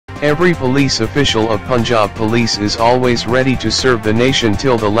Every police official of Punjab Police is always ready to serve the nation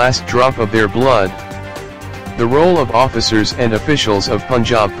till the last drop of their blood. The role of officers and officials of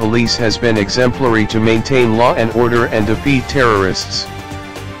Punjab Police has been exemplary to maintain law and order and defeat terrorists.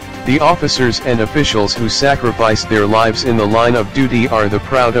 The officers and officials who sacrificed their lives in the line of duty are the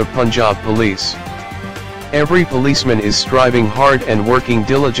proud of Punjab Police. Every policeman is striving hard and working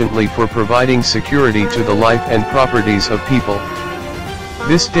diligently for providing security to the life and properties of people.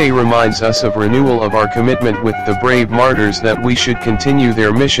 This day reminds us of renewal of our commitment with the brave martyrs that we should continue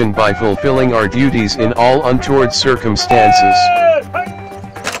their mission by fulfilling our duties in all untoward circumstances.